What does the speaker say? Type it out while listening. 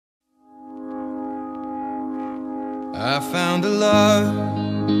I found a love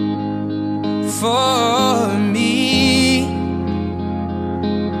for me.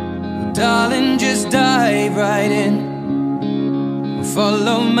 Well, darling, just dive right in and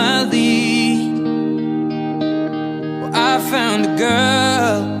follow my lead. Well, I found a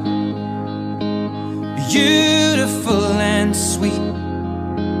girl, beautiful and sweet.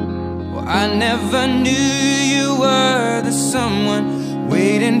 Well, I never knew you were the someone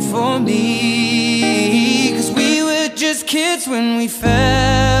waiting for me. 'Cause we were just kids when we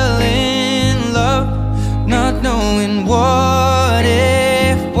fell in love, not knowing what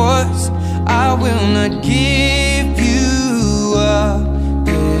it was. I will not give you up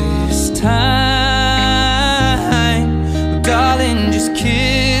this time. Well, darling, just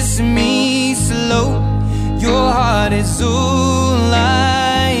kiss me slow. Your heart is all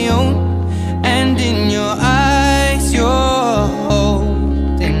I own, and in your eyes you're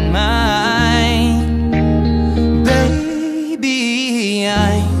holding mine. Baby,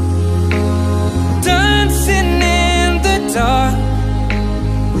 I'm dancing in the dark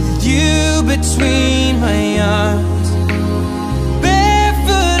with you between my arms,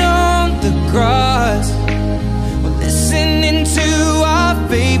 barefoot on the grass. We're listening to our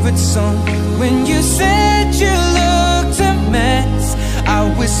favorite song. When you said you looked a mess, I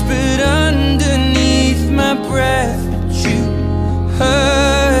whispered underneath my breath, but you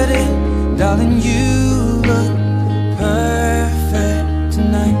heard it. Darling, you look perfect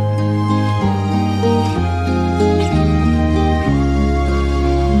tonight.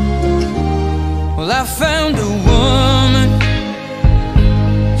 Well, I found a woman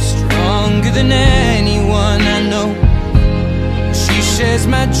stronger than anyone I know. She shares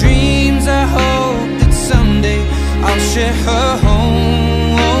my dreams. I hope that someday I'll share her home.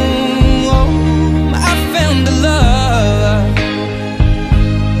 I found a love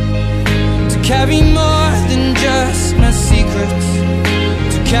to carry more than just my secrets,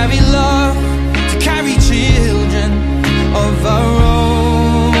 to carry love, to carry children of our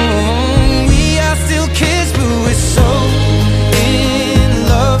own. We are still kids, but we're so in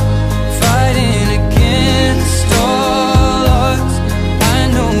love, fighting against all odds. I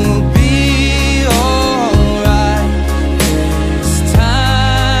know we'll be alright this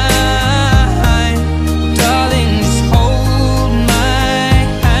time. Darling, just hold my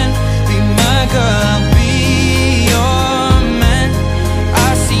hand, be my girl, I'll be your man. I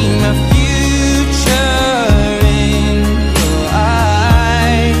see my future in your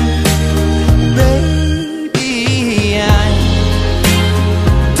eyes. Baby, I'm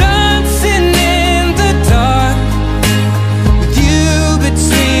dancing in the dark with you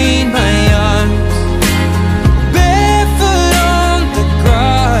between my arms, barefoot on the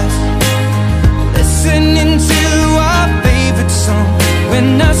grass, listening to our favorite song. When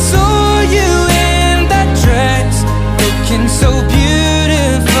I saw you in that dress, looking so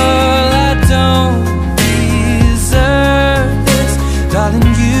beautiful, I don't deserve this.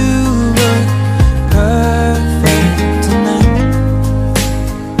 Darling, you look perfect tonight.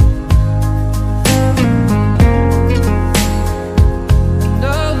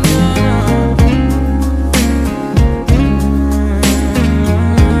 No, no, no.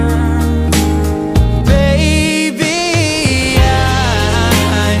 Baby,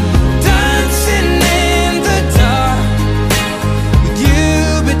 I'm dancing in the dark with you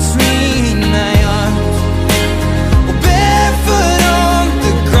between my arms, or barefoot on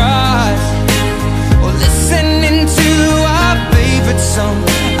the grass, or listening to our favorite song.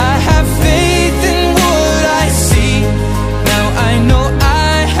 I have faith in what I see. Now I know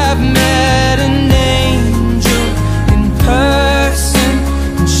I have met an angel in person,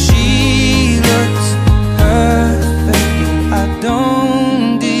 and she looks perfect. I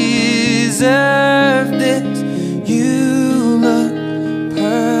don't deserve